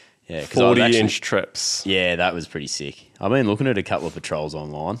 But 40-inch trips. Yeah, that was pretty sick. I've been looking at a couple of patrols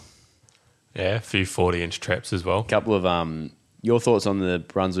online. Yeah, a few 40-inch trips as well. A couple of your thoughts on the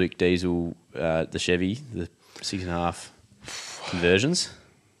Brunswick diesel, the Chevy, the 6.5 conversions?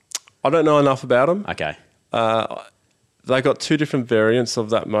 I don't know enough about them. Okay. They got 2 different variants of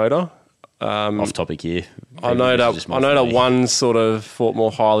that motor. Off topic here. I know that one's sort of thought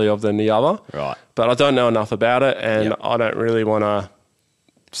more highly of than the other. Right. But I don't know enough about it, and I don't really want to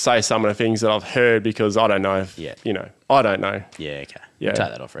say some of the things that I've heard because I don't know if, I don't know. Yeah, okay. Yeah. We'll take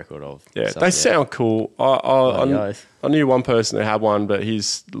that off record. They sound cool. I knew one person who had one, but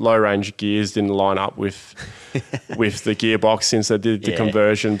his low-range gears didn't line up with with the gearbox since they did the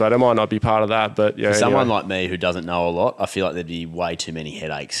conversion, but it might not be part of that. But for someone like me who doesn't know a lot, I feel like there'd be way too many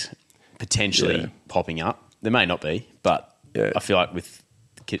headaches potentially popping up. There may not be, but I feel like with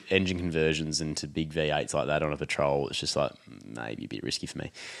engine conversions into big V8s like that on a patrol, it's just like maybe a bit risky for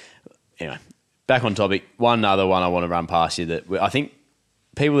me. Anyway, back on topic. One other one I want to run past you that I think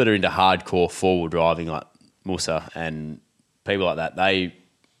people that are into hardcore four-wheel driving like Musa and people like that, they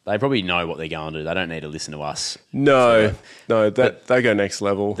probably know what they're going to do. They don't need to listen to us. No, they go next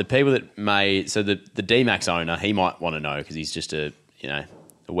level. The people that the D-Max owner, he might want to know because he's just a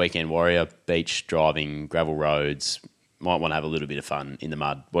weekend warrior, beach driving, gravel roads, might want to have a little bit of fun in the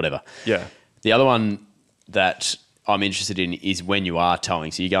mud, whatever. Yeah. The other one that I'm interested in is when you are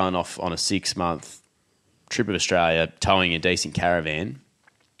towing. So you're going off on a 6-month trip of Australia, towing a decent caravan,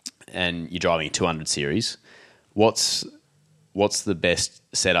 and you're driving a 200 series. What's the best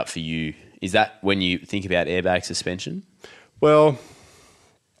setup for you? Is that when you think about airbag suspension? Well,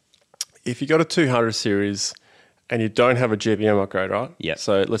 if you got a 200 series and you don't have a GVM upgrade, right? Yeah.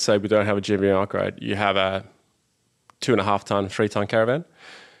 So let's say we don't have a GVM upgrade. You have a 2.5 ton, 3 ton caravan.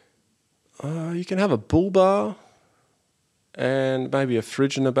 You can have a bull bar and maybe a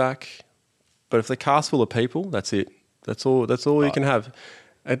fridge in the back. But if the car's full of people, that's it. That's all you can have.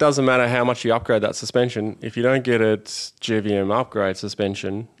 It doesn't matter how much you upgrade that suspension. If you don't get a GVM upgrade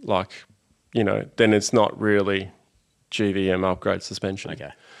suspension, then it's not really GVM upgrade suspension.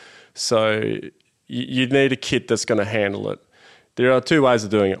 Okay. So you need a kit that's going to handle it. There are 2 ways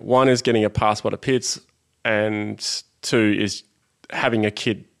of doing it. One is getting a pass by the pits, and 2 is having a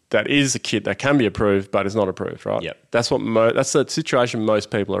kit that is a kit that can be approved but is not approved, right? Yep. That's the situation most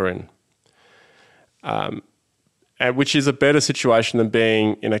people are in. And which is a better situation than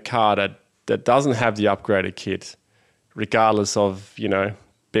being in a car that doesn't have the upgraded kit, regardless of,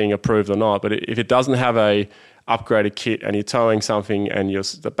 being approved or not. But if it doesn't have a upgraded kit and you're towing something and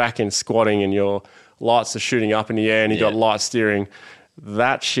the back end squatting and your lights are shooting up in the air and you've got light steering,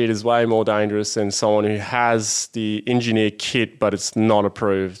 that shit is way more dangerous than someone who has the engineered kit but it's not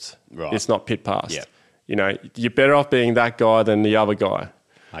approved. Right. It's not pit passed. Yeah. You're better off being that guy than the other guy.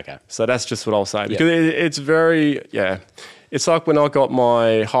 Okay. So that's just what I'll say. Because it's very, it's like when I got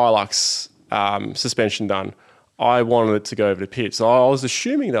my Hilux suspension done, I wanted it to go over to pits. So I was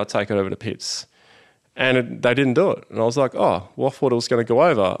assuming they'll take it over to pits. And they didn't do it. And I was like, I thought it was going to go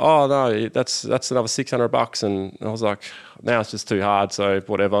over. Oh, no, that's another $600. And I was like, now it's just too hard, so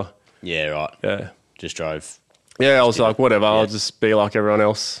whatever. Yeah, right. Yeah. Just drove. Yeah, I was like, whatever, I'll just be like everyone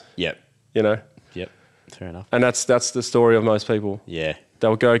else. Yep. Yep, fair enough. And that's the story of most people. Yeah.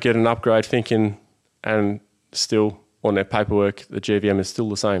 They'll go get an upgrade thinking, and still on their paperwork, the GVM is still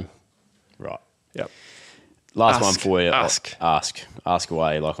the same. Right. Yep. Last one for you. Ask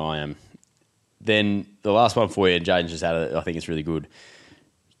away like I am. Then the last one for you, and Jaden just had it, I think it's really good.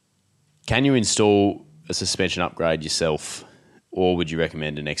 Can you install a suspension upgrade yourself, or would you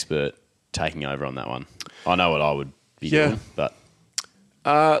recommend an expert taking over on that one? I know what I would be doing, but...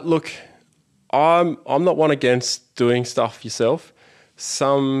 Look, I'm not one against doing stuff yourself.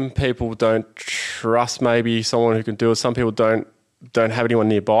 Some people don't trust maybe someone who can do it. Some people don't have anyone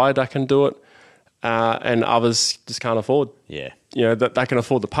nearby that can do it, and others just can't afford. Yeah, that they can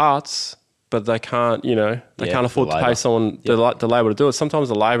afford the parts, but they can't. They can't afford to pay someone the labour to do it. Sometimes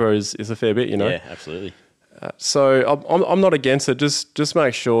the labour is a fair bit. Yeah, absolutely. So I'm not against it. Just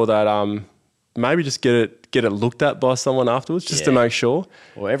make sure that maybe just get it looked at by someone afterwards, just to make sure.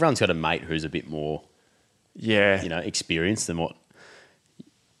 Well, everyone's got a mate who's a bit more, experienced than what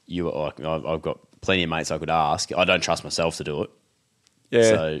you are. I've got plenty of mates I could ask. I don't trust myself to do it. Yeah.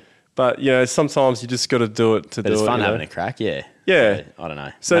 So, but sometimes you just got to do it to do it. It's fun having a crack. Yeah. Yeah. So, I don't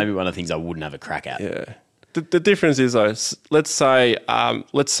know. So maybe one of the things I wouldn't have a crack at. Yeah. The difference is though, let's say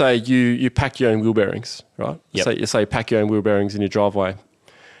you pack your own wheel bearings, right? Yep. So you say you pack your own wheel bearings in your driveway,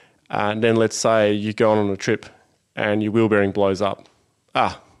 and then let's say you're going on a trip and your wheel bearing blows up.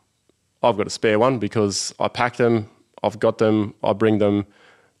 I've got a spare one because I packed them, I've got them, I bring them,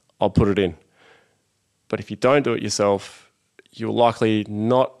 I'll put it in. But if you don't do it yourself, you'll likely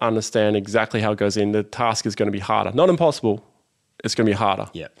not understand exactly how it goes in. The task is going to be harder. Not impossible, it's going to be harder.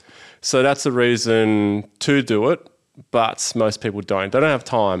 Yeah. So that's the reason to do it, but most people don't. They don't have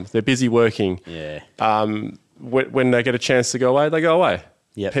time. They're busy working. Yeah. When they get a chance to go away, they go away.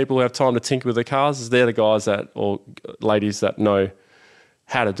 people who have time to tinker with their cars, they're the guys or ladies that know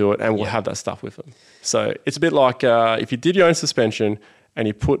how to do it and will have that stuff with them. So it's a bit like if you did your own suspension and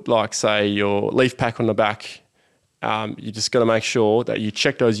you put, like, say, your leaf pack on the back, you just got to make sure that you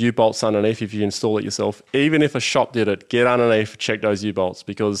check those U-bolts underneath if you install it yourself. Even if a shop did it, get underneath, check those U-bolts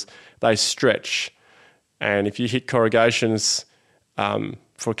because they stretch. And if you hit corrugations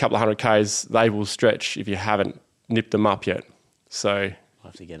for a couple of 100 Ks, they will stretch if you haven't nipped them up yet. So I'll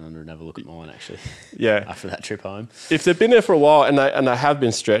have to get under and have a look at mine, actually. Yeah. After that trip home. If they've been there for a while and they have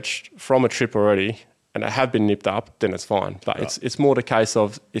been stretched from a trip already and they have been nipped up, then it's fine. But it's more the case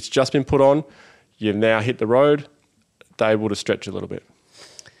of it's just been put on, you've now hit the road, they're able to stretch a little bit.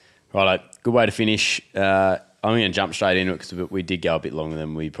 Right, good way to finish. I'm going to jump straight into it because we did go a bit longer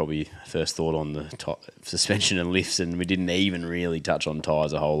than we probably first thought on the suspension and lifts, and we didn't even really touch on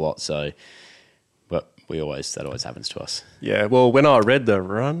tyres a whole lot. So, but that always happens to us. Yeah, well, when I read the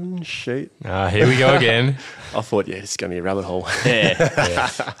run sheet... here we go again. I thought, it's going to be a rabbit hole. Yeah.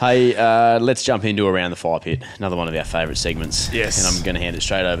 Hey, let's jump into Around the Fire Pit, another one of our favourite segments. Yes. And I'm going to hand it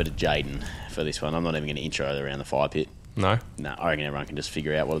straight over to Jaden for this one. I'm not even going to intro the Around the Fire Pit. No? No, I reckon everyone can just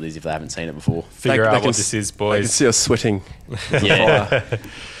figure out what it is if they haven't seen it before. Figure out what this is, boys. I can see us sweating. Yeah.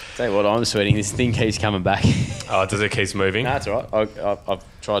 Tell you what, I'm sweating. This thing keeps coming back. Oh, does it keep moving? No, that's all right.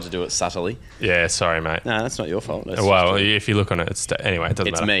 I've tried to do it subtly. Yeah, sorry, mate. No, that's not your fault. That's if you look on it, anyway, it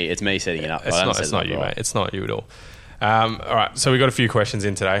doesn't matter. It's me setting it up. It's not you, mate. It's not you at all. All right, so we got a few questions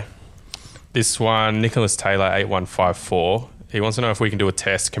in today. This one, Nicholas Taylor, 8154. He wants to know if we can do a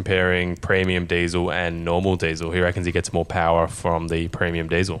test comparing premium diesel and normal diesel. He reckons he gets more power from the premium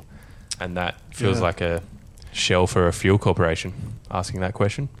diesel. And that feels like a shell for a fuel corporation asking that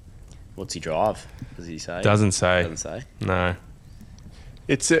question. What's he drive? Does he say? Doesn't say. No.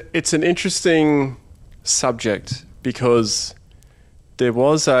 It's an interesting subject because there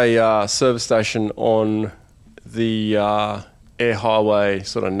was a service station on the Air Highway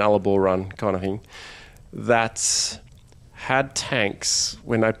sort of Nullarbor run kind of thing that had tanks.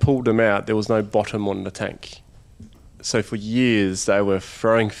 When they pulled them out, there was no bottom on the tank. So for years they were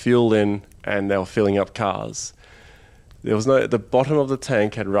throwing fuel in and they were filling up cars. The bottom of the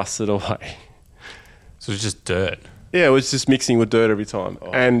tank had rusted away. So it was just dirt. Yeah, it was just mixing with dirt every time.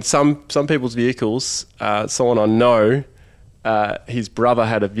 Oh. And some people's vehicles, someone I know, his brother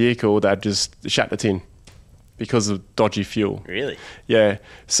had a vehicle that just shat the tin because of dodgy fuel. Really? Yeah.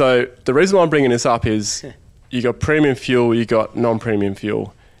 So the reason why I'm bringing this up is you got premium fuel, you got non-premium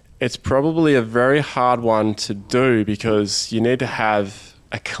fuel. It's probably a very hard one to do because you need to have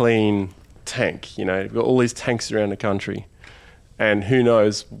a clean tank. You know, you've got all these tanks around the country and who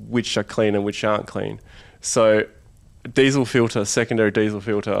knows which are clean and which aren't clean. So diesel filter, secondary diesel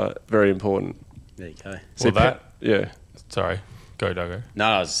filter, very important. There you go. So Sorry. Go, Doggo. No,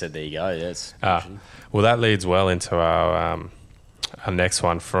 I just said there you go. Yes. Well, that leads well into our next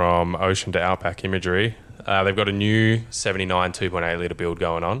one from Ocean to Outback Imagery. They've got a new 79 2.8 litre build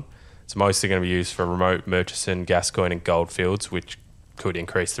going on. It's mostly going to be used for remote Murchison, Gascoyne and Goldfields, which could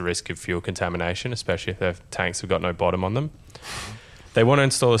increase the risk of fuel contamination, especially if their tanks have got no bottom on them. They want to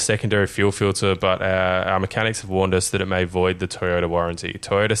install a secondary fuel filter, but our mechanics have warned us that it may void the Toyota warranty.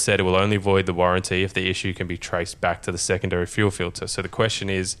 Toyota said it will only void the warranty if the issue can be traced back to the secondary fuel filter. So the question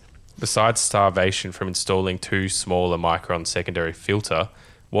is, besides starvation from installing too small a micron secondary filter,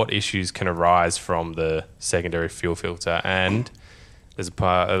 what issues can arise from the secondary fuel filter? And there's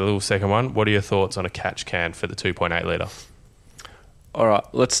a little second one. What are your thoughts on a catch can for the 2.8 litre? All right,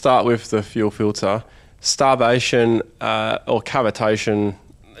 let's start with the fuel filter. Starvation or cavitation,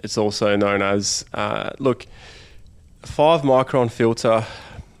 it's also known as. 5 micron filter.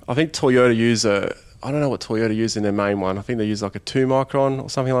 I think Toyota use I don't know what Toyota use in their main one. I think they use like a 2 micron or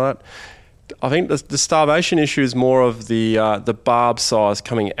something like that. I think the starvation issue is more of the barb size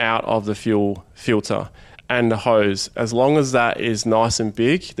coming out of the fuel filter and the hose. As long as that is nice and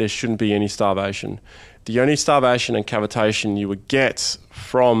big, there shouldn't be any starvation. The only starvation and cavitation you would get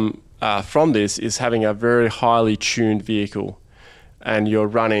from this is having a very highly tuned vehicle and you're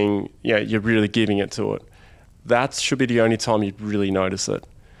running, you're really giving it to it. That should be the only time you'd really notice it.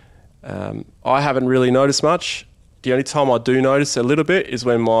 I haven't really noticed much. The only time I do notice a little bit is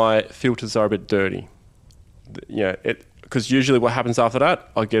when my filters are a bit dirty. Because usually what happens after that,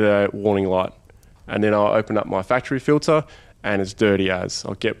 I get a warning light and then I'll open up my factory filter and it's dirty as.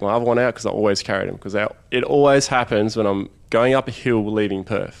 I'll get my other one out because I always carry them because it always happens when I'm going up a hill leaving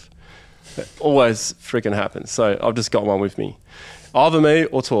Perth. It always freaking happens. So I've just got one with me. Either me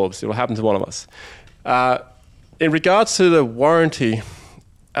or Torbs. It will happen to one of us. In regards to the warranty,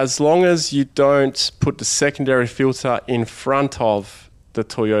 as long as you don't put the secondary filter in front of the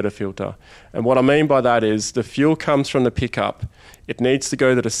Toyota filter. And what I mean by that is the fuel comes from the pickup. It needs to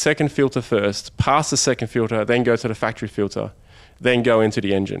go to the second filter first, pass the second filter, then go to the factory filter, then go into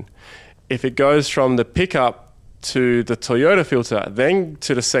the engine. If it goes from the pickup to the Toyota filter, then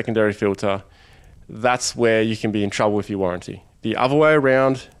to the secondary filter, that's where you can be in trouble with your warranty. The other way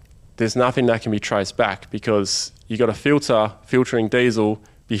around, there's nothing that can be traced back because you got a filter filtering diesel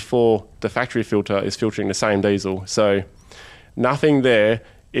before the factory filter is filtering the same diesel. So nothing there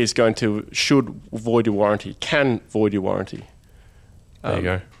is should void your warranty, can void your warranty. There you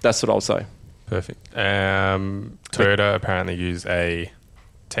go. That's what I'll say. Perfect. Toyota apparently use a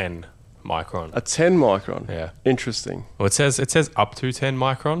 10 micron. A 10 micron? Yeah. Interesting. Well, it says up to 10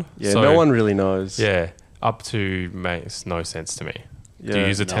 micron. Yeah, so, no one really knows. Yeah, up to makes no sense to me. Yeah. Do you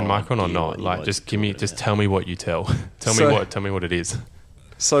use a 10 micron or idea not? what you Like, might just call it, just yeah. tell me what you tell. Tell me what it is.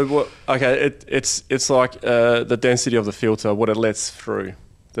 So what? Okay, it's like the density of the filter, what it lets through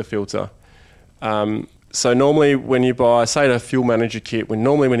the filter. So normally when you buy, say the fuel manager kit, when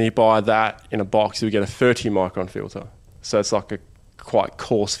you buy that in a box, you get a 30 micron filter. So it's like a quite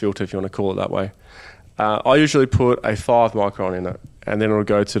coarse filter, if you want to call it that way. I usually put a 5 micron in it, and then it'll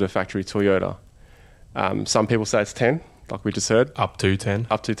go to the factory Toyota. Some people say it's 10, like we just heard. Up to 10.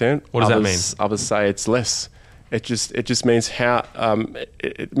 Up to 10. What does that mean? Others say it's less. It just means how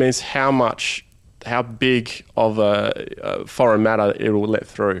big of a foreign matter it will let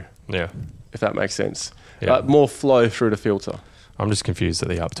through, Yeah. if that makes sense. Yeah. More flow through the filter. I'm just confused at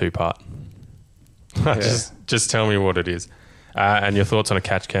the up to part. Just tell me what it is. And your thoughts on a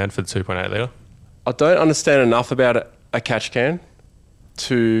catch can for the 2.8 litre? I don't understand enough about a catch can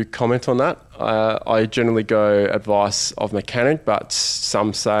to comment on that. I generally go advice of mechanic, but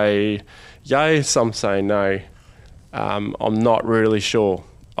some say yay, some say no. I'm not really sure.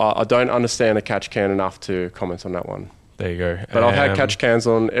 I don't understand a catch can enough to comment on that one. There you go. But I've had catch cans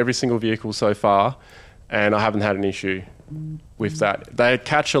on every single vehicle so far, and I haven't had an issue with that. They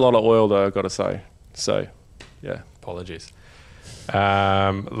catch a lot of oil, though, I've got to say. So, yeah. Apologies.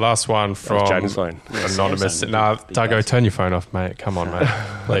 Last one from Jaden's phone. Anonymous. Samsung, No, big Duggo, buzz. turn your phone off, mate. Come on, mate.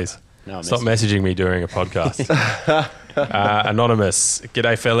 Please. No, I'm Stop messaging me during a podcast. Anonymous.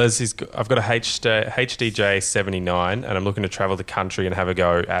 G'day, fellas. I've got a HDJ 79 and I'm looking to travel the country and have a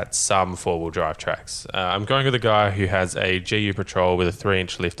go at some four-wheel drive tracks. I'm going with a guy who has a GU Patrol with a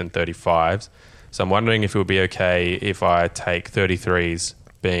 3-inch lift and 35s. So I'm wondering if it would be okay if I take 33s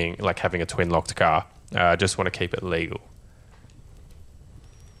being like having a twin-locked car. I just want to keep it legal.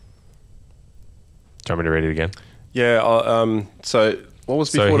 Do you want me to read it again? Yeah, so what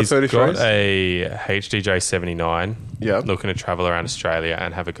was before the 33s? So he's got a HDJ 79, Yeah. looking to travel around Australia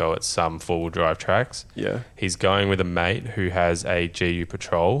and have a go at some four-wheel drive tracks. Yeah. He's going with a mate who has a GU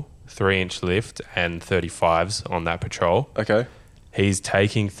Patrol, 3-inch lift and 35s on that Patrol. Okay. He's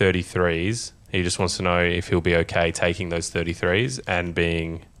taking 33s. He just wants to know if he'll be okay taking those 33s and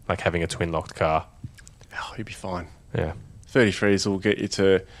being like having a twin-locked car. Oh, you'd be fine. Yeah. 33s will get you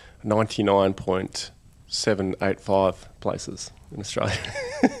to 99.785 places in Australia.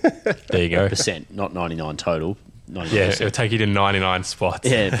 There you go. Percent, not 99 total. 99%. Yeah, it'll take you to 99 spots.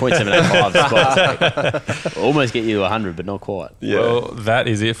 Yeah, 0.785 spots. Almost get you to 100, but not quite. Yeah. Well, that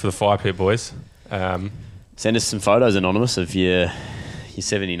is it for the Fire Pit boys. Send us some photos, Anonymous, of your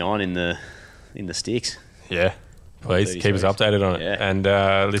 79 in the sticks. Yeah. Please keep us updated on it. Yeah. And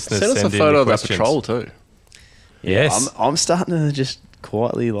listeners, Send us a in photo your of that questions. patrol too. Yes. I'm starting to just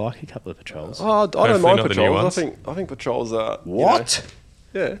quietly like a couple of patrols. Oh, I don't Hopefully mind not the new patrols. ones. I think patrols are What?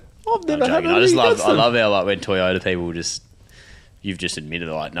 Yeah. I'm I've never had joking. I any just love. against I them. love how like when Toyota people you've just admitted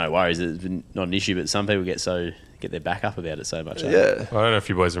like no worries, it's not an issue, but some people get their back up about it so much. Yeah. I don't know if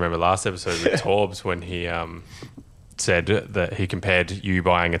you boys remember last episode with Torbs when he said that he compared you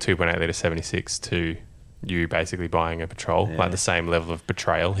buying a 2.8 litre 76 to you basically buying a Patrol, like the same level of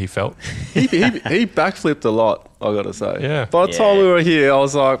betrayal he felt. he backflipped a lot, I got to say. Yeah. By the time we were here, I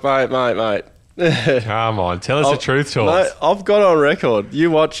was like, mate. Come on, tell us the truth, Torbs. Mate, I've got on record.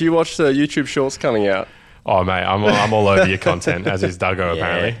 You watch the YouTube shorts coming out. Oh, mate, I'm all over your content, as is Duggo,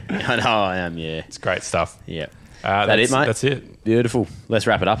 apparently. I know I am. Yeah. It's great stuff. Yeah. That's it, mate? That's it. Beautiful. Let's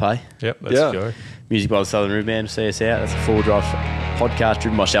wrap it up, eh? Yep, let's Yeah. go. Music by the Southern Root Band. See us out. That's a full drive podcast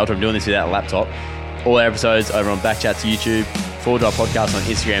driven by Shelter. I'm doing this without a laptop. All our episodes over on Backchat's YouTube. Full drive podcast on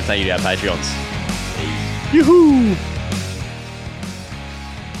Instagram. Thank you to our Patreons. Yoo-hoo!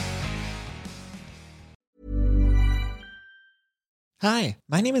 Hi,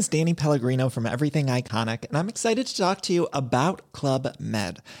 my name is Danny Pellegrino from Everything Iconic, and I'm excited to talk to you about Club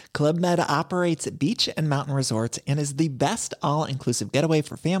Med. Club Med operates beach and mountain resorts and is the best all-inclusive getaway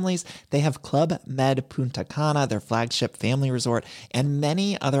for families. They have Club Med Punta Cana, their flagship family resort, and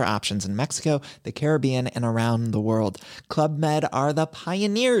many other options in Mexico, the Caribbean, and around the world. Club Med are the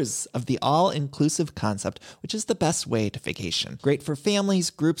pioneers of the all-inclusive concept, which is the best way to vacation. Great for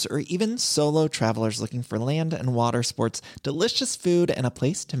families, groups, or even solo travelers looking for land and water sports, delicious food, and a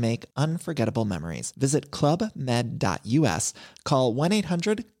place to make unforgettable memories. Visit clubmed.us, call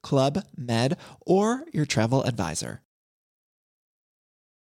 1-800-CLUB-MED, or your travel advisor.